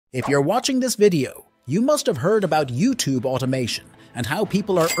If you're watching this video, you must have heard about YouTube automation and how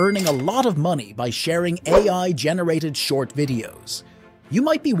people are earning a lot of money by sharing AI-generated short videos. You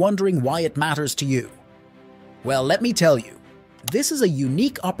might be wondering why it matters to you. Well, let me tell you, this is a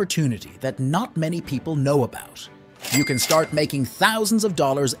unique opportunity that not many people know about. You can start making thousands of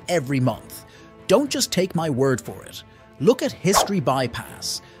dollars every month. Don't just take my word for it. Look at History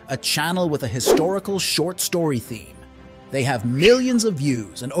Bypass, a channel with a historical short story theme. They have millions of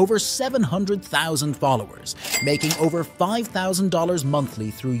views and over 700,000 followers, making over $5,000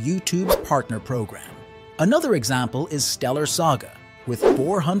 monthly through YouTube's partner program. Another example is Stellar Saga, with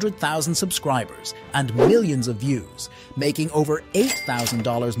 400,000 subscribers and millions of views, making over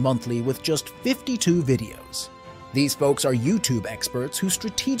 $8,000 monthly with just 52 videos. These folks are YouTube experts who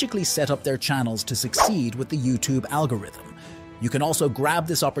strategically set up their channels to succeed with the YouTube algorithm. You can also grab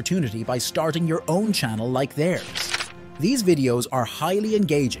this opportunity by starting your own channel like theirs. These videos are highly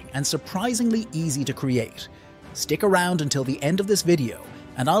engaging and surprisingly easy to create. Stick around until the end of this video,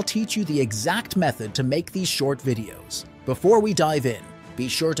 and I'll teach you the exact method to make these short videos. Before we dive in, be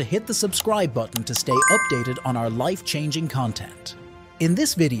sure to hit the subscribe button to stay updated on our life-changing content. In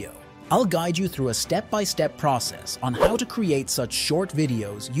this video, I'll guide you through a step-by-step process on how to create such short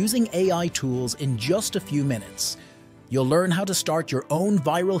videos using AI tools in just a few minutes. You'll learn how to start your own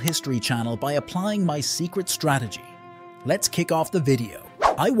viral history channel by applying my secret strategy. Let's kick off the video.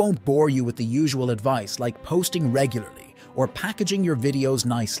 I won't bore you with the usual advice like posting regularly or packaging your videos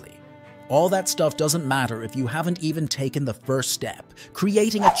nicely. All that stuff doesn't matter if you haven't even taken the first step,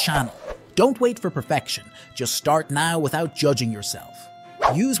 creating a channel. Don't wait for perfection, just start now without judging yourself.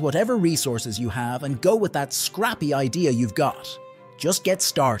 Use whatever resources you have and go with that scrappy idea you've got. Just get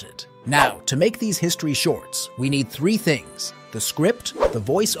started. Now, to make these history shorts, we need three things: the script, the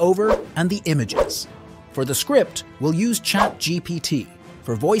voiceover, and the images. For the script, we'll use ChatGPT.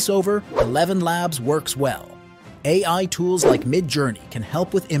 For voiceover, 11 Labs works well. AI tools like Midjourney can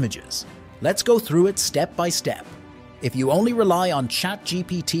help with images. Let's go through it step by step. If you only rely on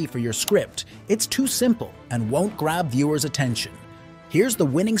ChatGPT for your script, it's too simple and won't grab viewers' attention. Here's the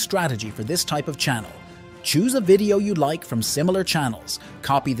winning strategy for this type of channel. Choose a video you like from similar channels,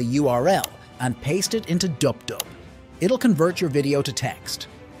 copy the URL, and paste it into DupDub. It'll convert your video to text.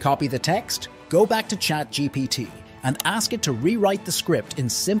 Copy the text, go back to ChatGPT, and ask it to rewrite the script in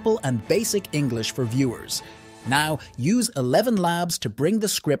simple and basic English for viewers. Now, use 11 Labs to bring the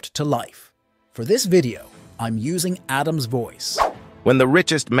script to life. For this video, I'm using Adam's voice. When the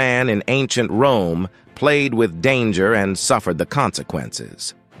richest man in ancient Rome played with danger and suffered the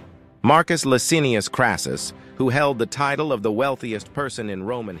consequences. Marcus Licinius Crassus, who held the title of the wealthiest person in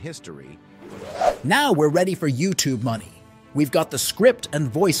Roman history. Now we're ready for YouTube money. We've got the script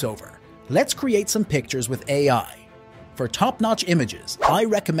and voiceover. Let's create some pictures with AI. For top-notch images, I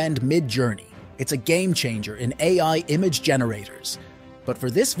recommend Midjourney. It's a game changer in AI image generators. But for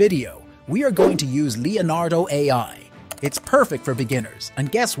this video, we are going to use Leonardo AI. It's perfect for beginners,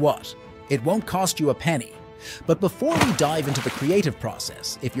 and guess what? It won't cost you a penny. But before we dive into the creative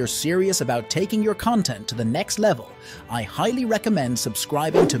process, if you're serious about taking your content to the next level, I highly recommend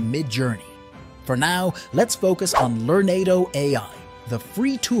subscribing to Midjourney. For now, let's focus on Leonardo AI, the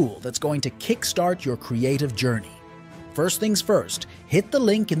free tool that's going to kickstart your creative journey. First things first, hit the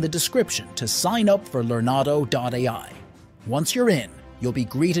link in the description to sign up for Leonardo.ai. Once you're in, you'll be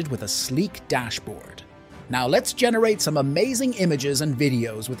greeted with a sleek dashboard. Now let's generate some amazing images and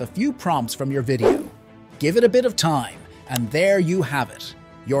videos with a few prompts from your video. Give it a bit of time, and there you have it.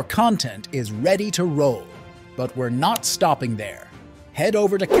 Your content is ready to roll. But we're not stopping there. Head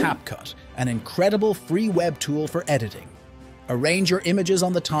over to CapCut, an incredible free web tool for editing. Arrange your images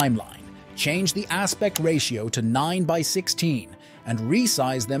on the timeline, change the aspect ratio to 9:16, and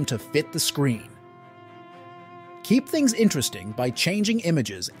resize them to fit the screen. Keep things interesting by changing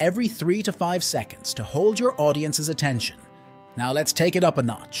images every 3 to 5 seconds to hold your audience's attention. Now let's take it up a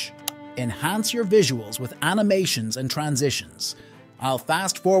notch. Enhance your visuals with animations and transitions. I'll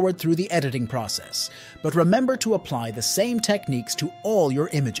fast forward through the editing process, but remember to apply the same techniques to all your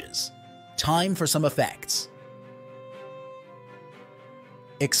images. Time for some effects.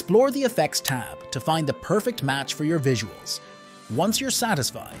 Explore the Effects tab to find the perfect match for your visuals. Once you're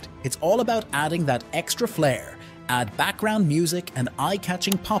satisfied, it's all about adding that extra flair. Add background music and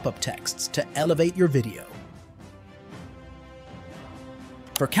eye-catching pop-up texts to elevate your video.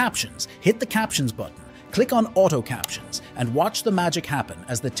 For captions, hit the Captions button, click on Auto Captions, and watch the magic happen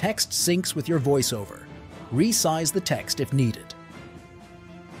as the text syncs with your voiceover. Resize the text if needed.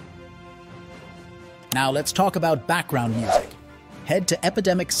 Now let's talk about background music. head to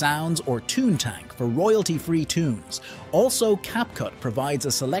Epidemic Sounds or TuneTank for royalty-free tunes. Also, CapCut provides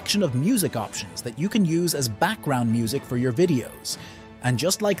a selection of music options that you can use as background music for your videos. And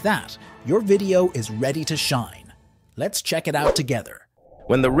just like that, your video is ready to shine. Let's check it out together.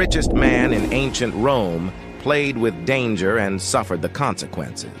 When the richest man in ancient Rome played with danger and suffered the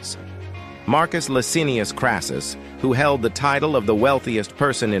consequences. Marcus Licinius Crassus, who held the title of the wealthiest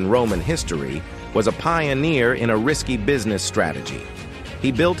person in Roman history, was a pioneer in a risky business strategy.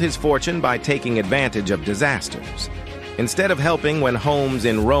 He built his fortune by taking advantage of disasters. Instead of helping when homes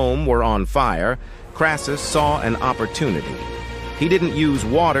in Rome were on fire, Crassus saw an opportunity. He didn't use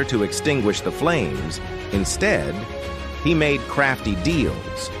water to extinguish the flames. Instead, he made crafty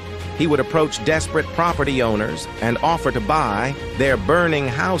deals. He would approach desperate property owners and offer to buy their burning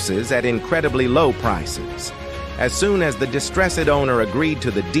houses at incredibly low prices. As soon as the distressed owner agreed to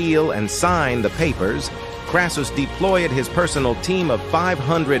the deal and signed the papers, Crassus deployed his personal team of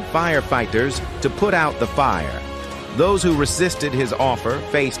 500 firefighters to put out the fire. Those who resisted his offer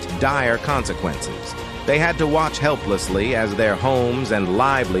faced dire consequences. They had to watch helplessly as their homes and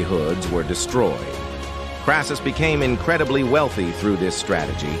livelihoods were destroyed. Crassus became incredibly wealthy through this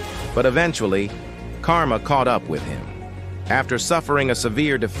strategy, but eventually, karma caught up with him. After suffering a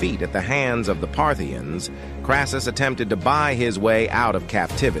severe defeat at the hands of the Parthians, Crassus attempted to buy his way out of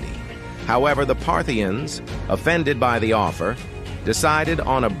captivity. However, the Parthians, offended by the offer, decided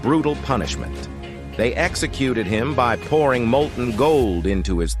on a brutal punishment. They executed him by pouring molten gold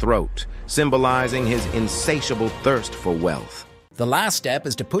into his throat, symbolizing his insatiable thirst for wealth. The last step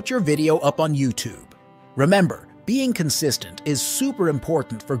is to put your video up on YouTube. Remember, being consistent is super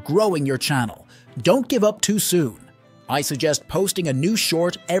important for growing your channel. Don't give up too soon. I suggest posting a new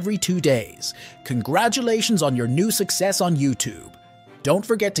short every 2 days. Congratulations on your new success on YouTube. Don't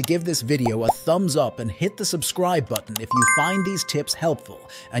forget to give this video a thumbs up and hit the subscribe button if you find these tips helpful,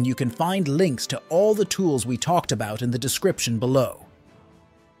 and you can find links to all the tools we talked about in the description below.